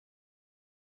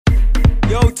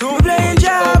Yo, Tunque. We playing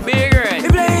job. Big red. We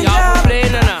playing Y'all job.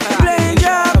 playing or not? We playing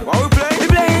job. What we play? We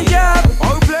playing job.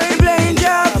 What we play? We playing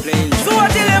job. Playing job. So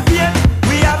what till you paint?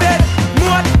 We have it.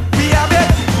 Mud. We have it.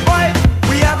 Oil.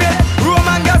 We have it.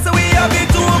 Roman gas. We have it.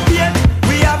 To paint.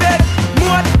 We have it.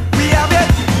 Mud. We have it.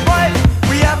 Oil.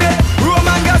 We have it.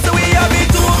 Roman gas. We have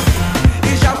it. To.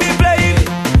 It shall be playing.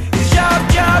 It shall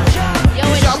job.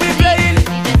 It shall be playing.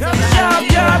 Job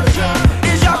job.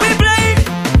 It shall be playing.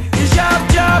 It shall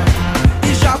job.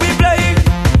 It shall be playing.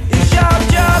 It shall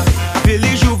job. I feel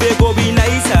the Juve go be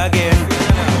nice again.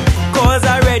 Cause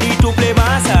I'm ready to play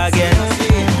mass again.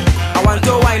 I want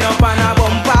to wind up on a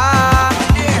bumper.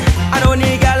 I know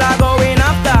nigga la going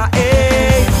after.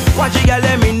 Hey, watch you girl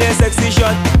them in the sexy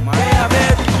shot. They have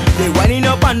it. They winding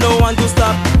up and don't want to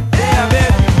stop. They have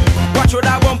it. Watch you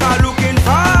that bumper looking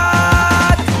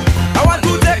fat. I want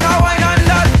to take a wine on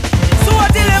that. So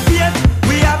what till you paint?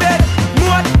 We have it.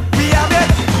 Mud. We have it.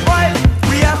 Oil.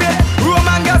 We have it.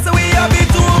 Roman gas. We have it.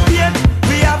 To paint.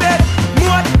 We have it.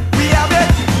 Mud. We have it.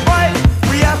 Oil.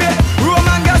 We have it.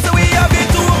 Roman gas. We have it.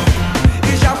 To.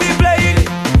 It shall be playing.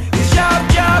 It shall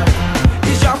job.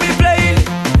 It shall be playing.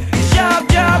 It shall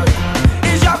job.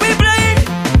 It shall be playing.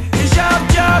 It shall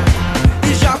job.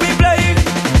 It shall be playing.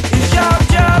 It shall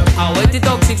job. I went to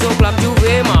talk 6 o'clock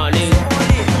Juve morning.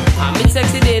 I'm in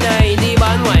sexy dinner in the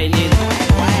band whining.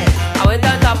 I went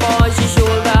on top on she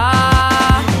shoulder.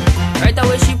 Right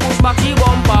away she pushed back she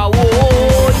bumper.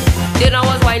 Whoa. Then I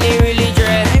was whining really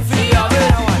dread. She have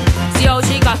it. See how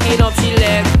she cocking up she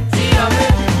leg. She have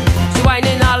it. She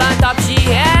whining all on top she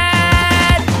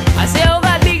head. I say oh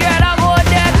God big girl I go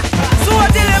dead. So what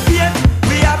till you paint?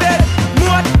 We have it.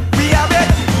 Mud. We have it.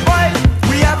 Oil.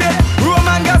 We have it.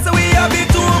 Roman gas. We have it.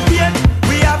 To paint.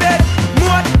 We have it.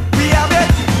 Mud. We have it.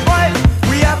 Oil.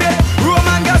 We have it.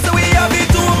 Roman gas. We have it.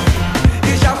 To.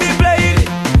 It shall be playing.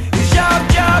 It shall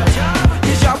job.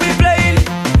 It shall be playing.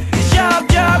 It shall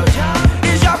job.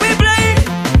 It shall be playing.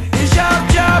 It shall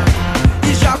job.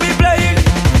 It shall be playing.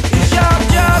 It shall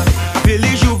job. I feel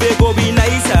the Juve go be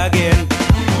nice again.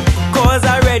 Cause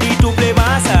I'm ready to play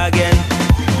mass again.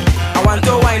 I want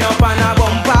to wind up on a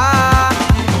bumper.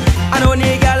 I know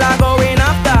nigga la going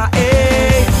after.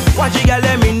 Hey, watch you girl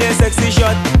them in the sexy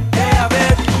shot. They have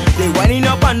it. They winding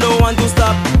up and don't want to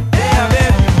stop. They have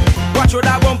it. Watch you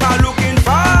that bumper looking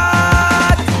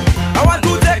fat. I want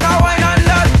to take a wine on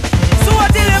that. So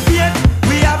what till you paint?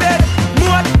 We have it.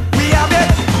 Mud. We have it.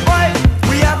 Oil.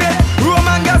 We have it.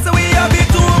 Roman gas. We have it.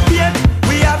 To paint.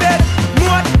 We have it.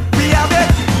 Mud. We have it.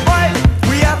 Oil.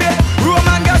 We have it.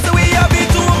 Roman gas. We have it.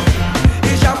 To.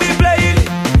 It shall be playing.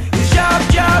 It shall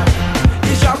job.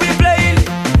 It shall be playing.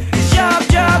 It shall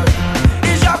job.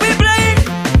 It shall be playing.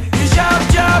 It shall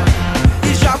job.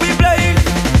 It shall be playing.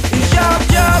 It shall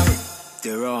job.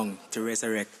 They're wrong to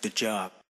resurrect the job.